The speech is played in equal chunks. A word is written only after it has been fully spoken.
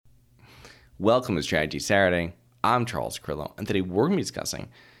Welcome to Strategy Saturday. I'm Charles Crillo, and today we're going to be discussing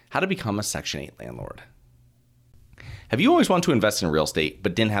how to become a Section 8 landlord. Have you always wanted to invest in real estate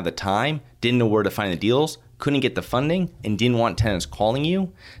but didn't have the time, didn't know where to find the deals, couldn't get the funding, and didn't want tenants calling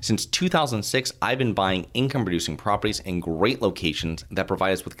you? Since 2006, I've been buying income-producing properties in great locations that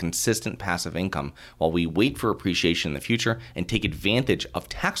provide us with consistent passive income while we wait for appreciation in the future and take advantage of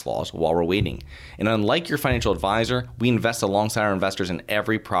tax laws while we're waiting. And unlike your financial advisor, we invest alongside our investors in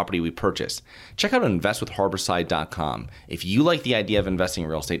every property we purchase. Check out investwithharborside.com. If you like the idea of investing in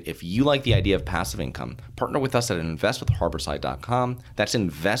real estate, if you like the idea of passive income, partner with us at investwithharborside.com. That's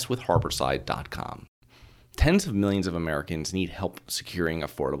investwithharborside.com. Tens of millions of Americans need help securing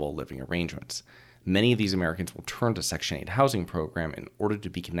affordable living arrangements. Many of these Americans will turn to Section 8 housing program in order to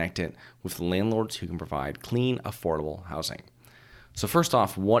be connected with landlords who can provide clean, affordable housing. So first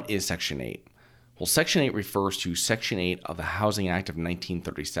off, what is Section 8? Well, Section 8 refers to Section 8 of the Housing Act of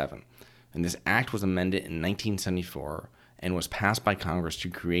 1937. And this act was amended in 1974 and was passed by Congress to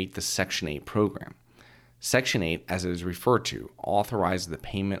create the Section 8 program. Section 8, as it is referred to, authorizes the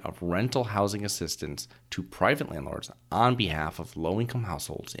payment of rental housing assistance to private landlords on behalf of low-income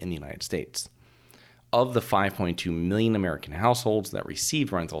households in the United States. Of the 5.2 million American households that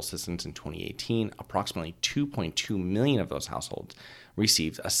received rental assistance in 2018, approximately 2.2 million of those households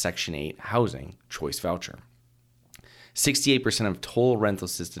received a Section 8 housing choice voucher. 68% of total rental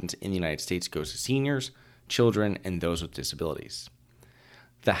assistance in the United States goes to seniors, children, and those with disabilities.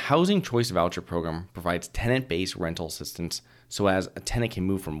 The Housing Choice Voucher Program provides tenant-based rental assistance so as a tenant can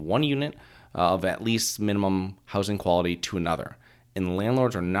move from one unit of at least minimum housing quality to another, and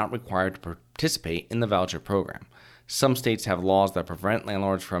landlords are not required to participate in the voucher program. Some states have laws that prevent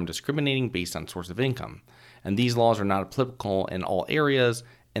landlords from discriminating based on source of income, and these laws are not applicable in all areas,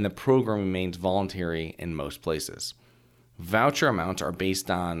 and the program remains voluntary in most places. Voucher amounts are based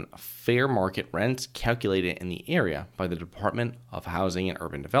on fair market rents calculated in the area by the Department of Housing and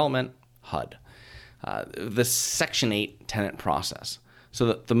Urban Development, HUD. The Section 8 tenant process.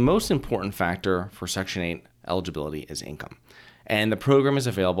 So the most important factor for Section 8 eligibility is income. And the program is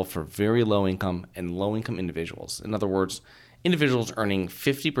available for very low income and low income individuals. In other words, individuals earning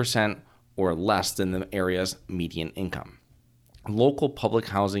 50% or less than the area's median income. Local public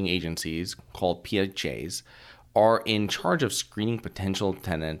housing agencies, called PHAs, are in charge of screening potential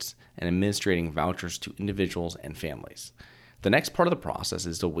tenants and administrating vouchers to individuals and families. The next part of the process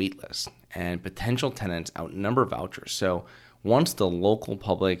is the wait list, and potential tenants outnumber vouchers. So once the local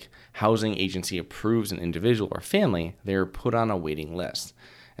public housing agency approves an individual or family, they are put on a waiting list.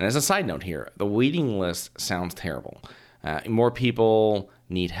 And as a side note here, the waiting list sounds terrible. More people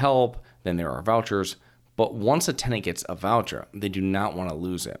need help than there are vouchers. But once a tenant gets a voucher, they do not want to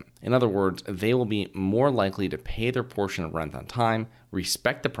lose it. In other words, they will be more likely to pay their portion of rent on time,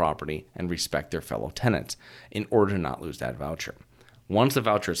 respect the property, and respect their fellow tenants in order to not lose that voucher. Once the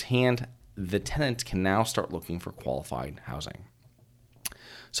voucher is handed, the tenants can now start looking for qualified housing.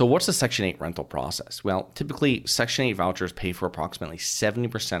 So what's the Section 8 rental process? Well, typically, Section 8 vouchers pay for approximately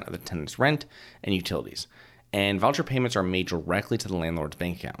 70% of the tenant's rent and utilities, and voucher payments are made directly to the landlord's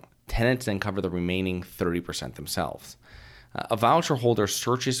bank account. Tenants then cover the remaining 30% themselves. A voucher holder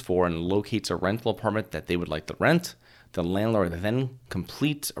searches for and locates a rental apartment that they would like to rent. The landlord then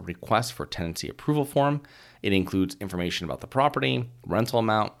completes a request for tenancy approval form. It includes information about the property, rental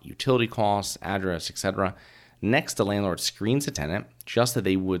amount, utility costs, address, etc. Next, the landlord screens the tenant just as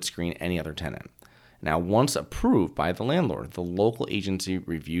they would screen any other tenant. Now, once approved by the landlord, the local agency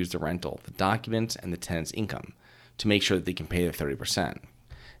reviews the rental, the documents, and the tenant's income to make sure that they can pay the 30%.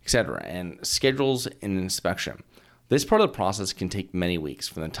 etc., and schedules an inspection. This part of the process can take many weeks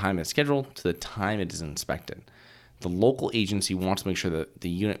from the time it's scheduled to the time it is inspected. The local agency wants to make sure that the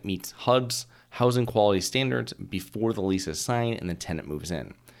unit meets HUD's housing quality standards before the lease is signed and the tenant moves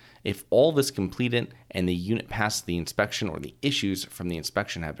in. If all this is completed and the unit passes the inspection or the issues from the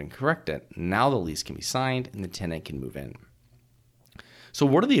inspection have been corrected, now the lease can be signed and the tenant can move in. So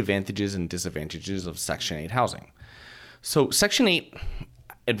what are the advantages and disadvantages of Section 8 housing? So Section 8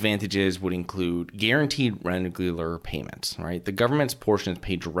 advantages would include guaranteed regular payments, right? The government's portion is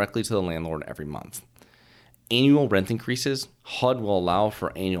paid directly to the landlord every month. Annual rent increases. HUD will allow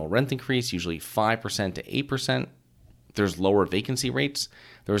for annual rent increase, usually 5% to 8%. There's lower vacancy rates.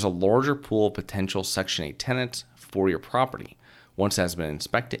 There's a larger pool of potential Section 8 tenants for your property once it has been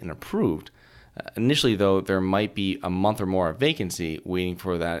inspected and approved. Initially, though, there might be a month or more of vacancy waiting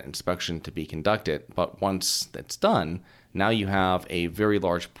for that inspection to be conducted, but once that's done, now you have a very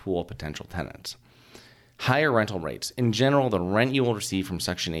large pool of potential tenants. Higher rental rates. In general, the rent you will receive from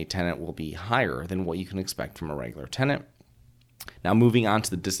Section 8 tenant will be higher than what you can expect from a regular tenant. Now, moving on to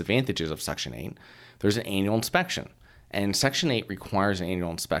the disadvantages of Section 8, there's an annual inspection. And Section 8 requires an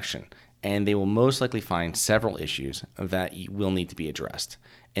annual inspection, and they will most likely find several issues that will need to be addressed.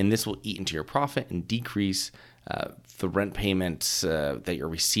 And this will eat into your profit and decrease the rent payments that you're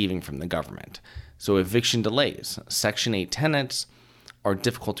receiving from the government. So eviction delays. Section 8 tenants are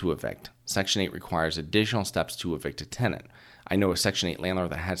difficult to evict. Section 8 requires additional steps to evict a tenant. I know a Section 8 landlord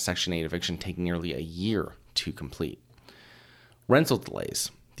that had Section 8 eviction take nearly a year to complete. Rental delays.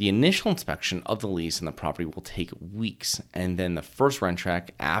 The initial inspection of the lease and the property will take weeks, and then the first rent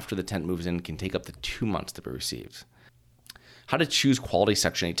check after the tenant moves in can take up to 2 months to be received. How to choose quality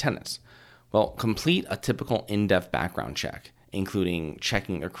Section 8 tenants? Well, complete a typical in-depth background check, including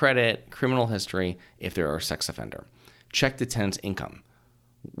checking their credit, criminal history, if they are a sex offender. Check the tenant's income.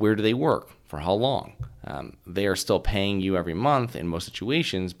 Where do they work? For how long? They are still paying you every month in most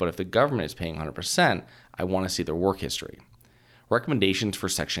situations, but if the government is paying 100%, I want to see their work history. Recommendations for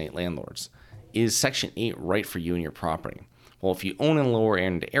Section 8 landlords. Is Section 8 right for you and your property? Well, if you own in lower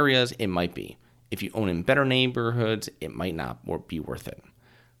end areas, it might be. If you own in better neighborhoods, it might not be worth it.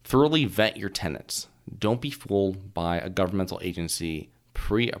 Thoroughly vet your tenants. Don't be fooled by a governmental agency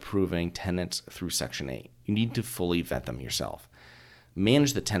pre-approving tenants through Section 8. You need to fully vet them yourself.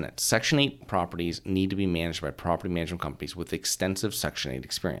 Manage the tenants. Section 8 properties need to be managed by property management companies with extensive Section 8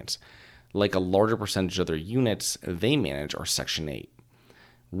 experience. Like a larger percentage of their units they manage are Section 8.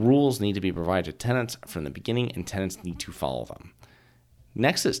 Rules need to be provided to tenants from the beginning, and tenants need to follow them.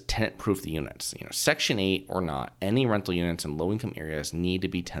 Next is tenant-proof the units. Section 8 or not, any rental units in low-income areas need to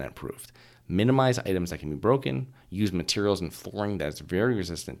be tenant-proofed. Minimize items that can be broken. Use materials and flooring that is very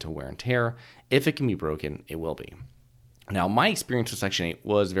resistant to wear and tear. If it can be broken, it will be. Now, my experience with Section 8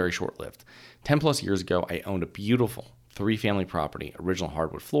 was very short-lived. 10 plus years ago, I owned a beautiful 3-family property, original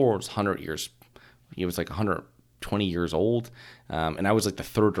hardwood floors, 100 years. It was like 120 years old, and I was like the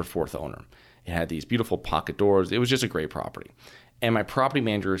third or fourth owner. It had these beautiful pocket doors. It was just a great property. And my property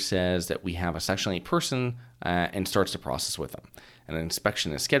manager says that we have a Section 8 person and starts the process with them. And an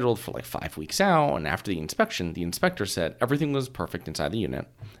inspection is scheduled for like 5 weeks out. And after the inspection, the inspector said everything was perfect inside the unit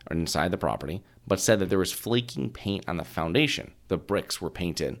or inside the property, but said that there was flaking paint on the foundation. The bricks were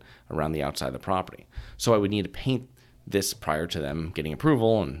painted around the outside of the property. So I would need to paint this prior to them getting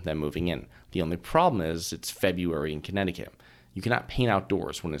approval and then moving in. The only problem is it's February in Connecticut. You cannot paint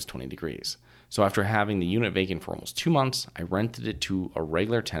outdoors when it's 20 degrees. So after having the unit vacant for almost 2 months, I rented it to a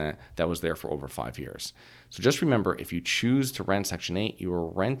regular tenant that was there for over 5 years. So just remember, if you choose to rent Section 8, you are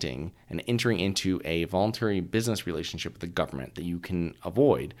renting and entering into a voluntary business relationship with the government that you can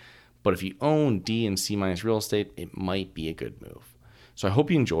avoid. But if you own D and C- real estate, it might be a good move. So I hope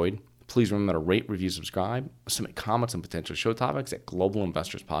you enjoyed. Please remember to rate, review, subscribe, submit comments and potential show topics at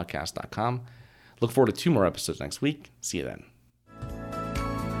globalinvestorspodcast.com. Look forward to 2 more episodes next week. See you then.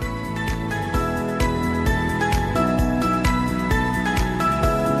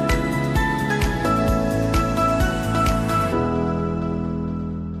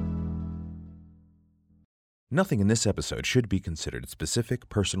 Nothing in this episode should be considered specific,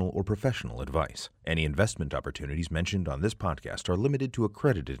 personal, or professional advice. Any investment opportunities mentioned on this podcast are limited to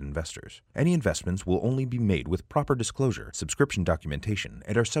accredited investors. Any investments will only be made with proper disclosure, subscription documentation,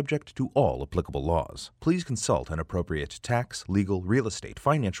 and are subject to all applicable laws. Please consult an appropriate tax, legal, real estate,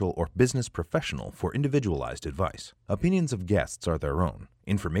 financial, or business professional for individualized advice. Opinions of guests are their own.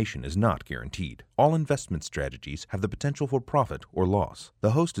 Information is not guaranteed. All investment strategies have the potential for profit or loss.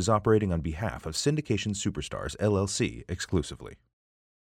 The host is operating on behalf of Syndication Superstars, LLC exclusively.